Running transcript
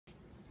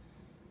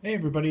Hey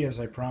everybody, as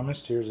I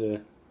promised, here's a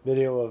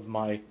video of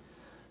my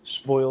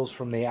spoils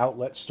from the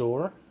outlet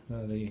store,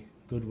 the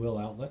Goodwill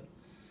outlet.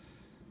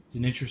 It's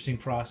an interesting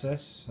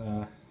process.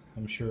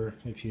 I'm sure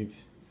if you've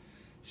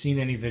seen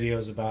any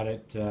videos about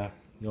it,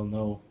 you'll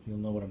know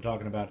what I'm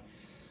talking about.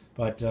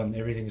 But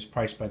everything is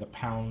priced by the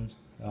pound,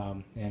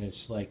 and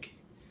it's like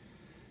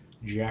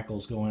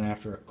jackals going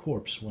after a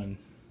corpse when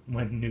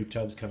new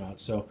tubs come out.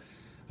 So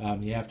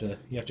you have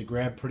to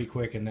grab pretty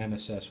quick and then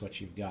assess what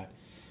you've got.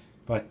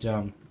 But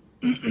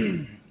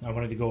I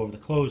wanted to go over the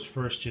clothes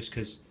first just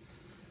because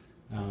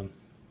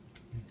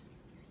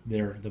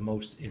they're the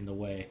most in the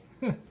way.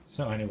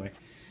 So anyway,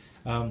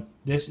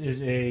 this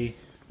is a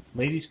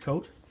ladies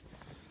coat.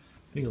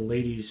 I think a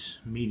ladies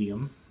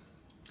medium.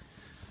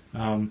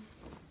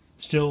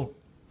 Still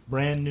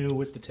brand new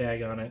with the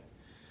tag on it,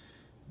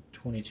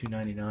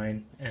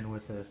 $22.99, and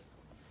with a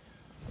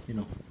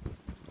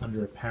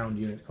under a pound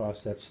unit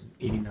cost, that's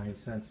 89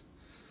 cents.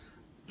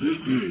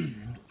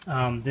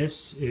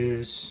 This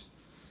is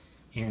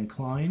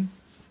Klein,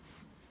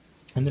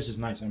 and this is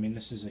nice. I mean,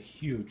 this is a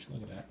huge,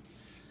 look at that.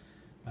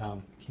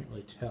 Can't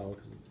really tell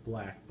because it's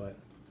black, but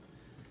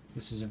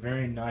this is a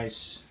very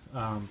nice,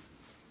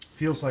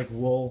 feels like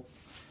wool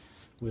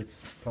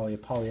with probably a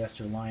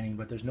polyester lining,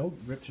 but there's no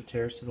rips or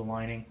tears to the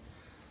lining.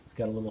 It's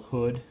got a little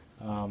hood,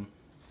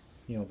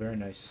 very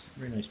nice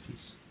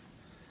piece.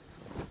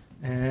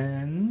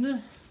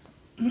 And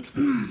I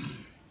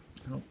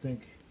don't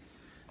think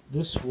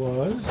this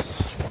was,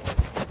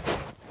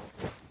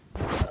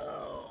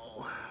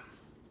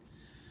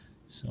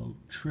 so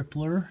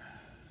Tripler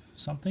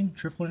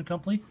and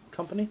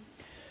company.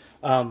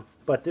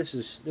 But this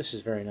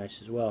is very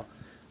nice as well.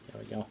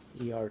 There we go,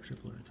 ER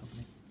Tripler and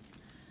Company.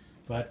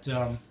 But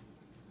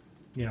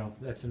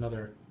that's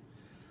another.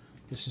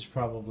 This is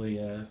probably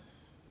a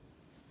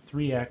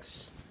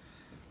 3X,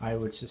 I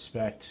would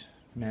suspect,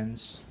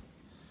 men's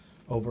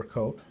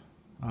overcoat.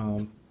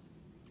 What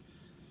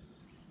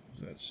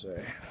does that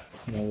say?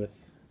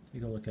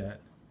 Take a look at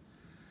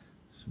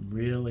some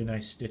really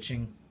nice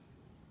stitching.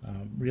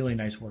 Really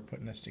nice work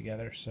putting this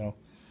together. So,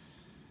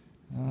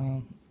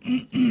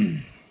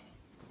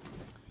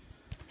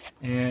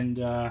 and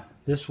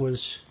this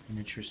was an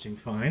interesting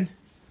find.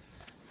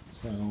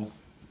 So,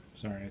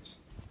 sorry, it's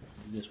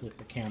this with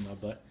the camera,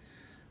 but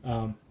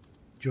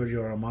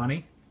Giorgio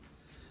Armani.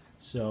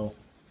 So,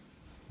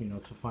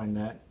 to find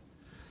that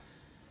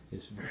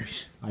is very,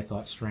 I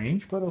thought,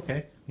 strange, but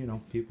okay.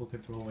 People can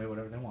throw away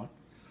whatever they want.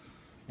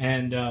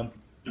 And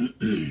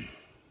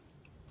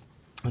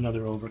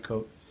another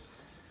overcoat.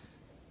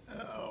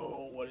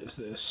 Oh, what is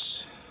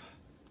this?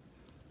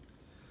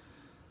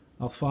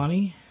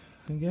 Armani,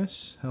 I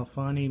guess.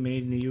 Armani,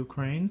 made in the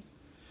Ukraine.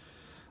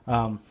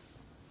 I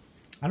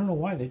don't know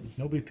why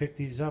nobody picked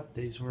these up.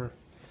 These were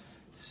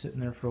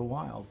sitting there for a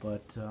while,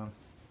 but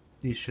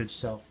these should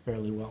sell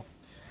fairly well.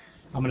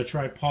 I'm going to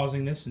try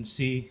pausing this and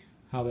see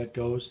how that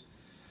goes,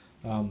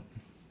 and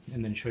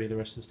then show you the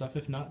rest of the stuff.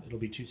 If not, it'll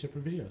be two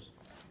separate videos.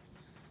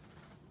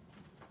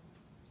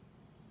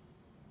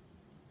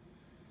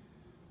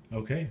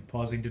 Okay,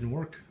 pausing didn't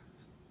work.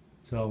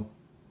 So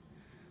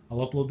I'll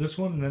upload this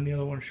one and then the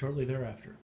other one shortly thereafter.